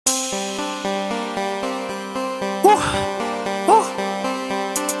Woo, woo.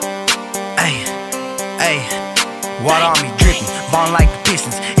 Ay, ay. Water on me dripping, ballin' like the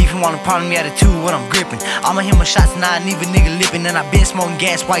Pistons. If you want a problem, me attitude, what I'm gripping. I'ma hit my shots and I leave a nigga lippin'. And I been smoking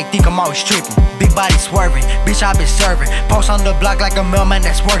gas, why you think I'm always trippin'? Big body swerving, bitch I been serving. Post on the block like a mailman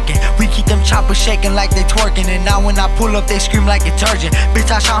that's working. We keep them choppers shaking like they twerking. And now when I pull up, they scream like detergent.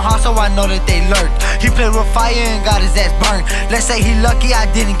 Bitch I shine hard so I know that they lurk. He played with fire and got his ass burned. Let's say he lucky I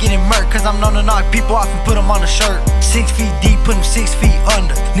didn't get him murked, cause I'm known to knock people off and put them on a shirt. 6 feet deep, put them 6 feet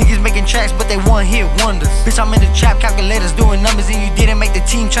under. Niggas making tracks but they one hit wonders. Bitch I'm in the trap, calculators doing numbers. And you didn't make the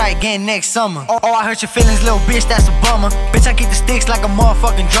team, try again next summer. Oh, I hurt your feelings, little bitch, that's a bummer. Bitch I get the sticks like a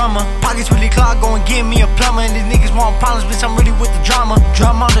motherfucking drummer. Pockets really clogged, go and give me a plumber. And these niggas want problems, bitch I'm really with the drama.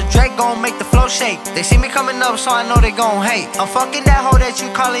 Drum on the Drake, gon' make the flow shake. They see me coming up so I know they gon' hate. I'm fucking that hoe that you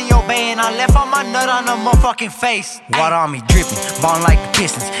callin' your bae. And I left on my nut on her motherfucking face. Water on me dripping, ballin' like the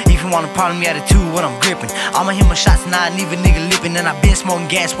Pistons. If you want a problem, me attitude, what I'm gripping. I'ma hit my shots and I leave a nigga lippin'. And I been smoking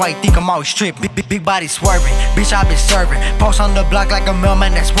gas, why you think I'm always trippin'? Big body swerving, bitch I been serving. Post on the block like a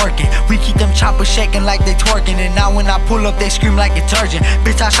mailman that's working. We keep them choppers shaking like they twerking. And now when I pull up, they scream like detergent.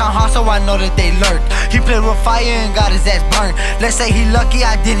 Bitch I shine hard so I know that they lurk. He played with fire and got his ass burned. Let's say he lucky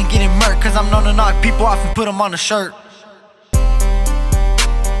I didn't get him murked, cause I'm known to knock people off and put them on a shirt.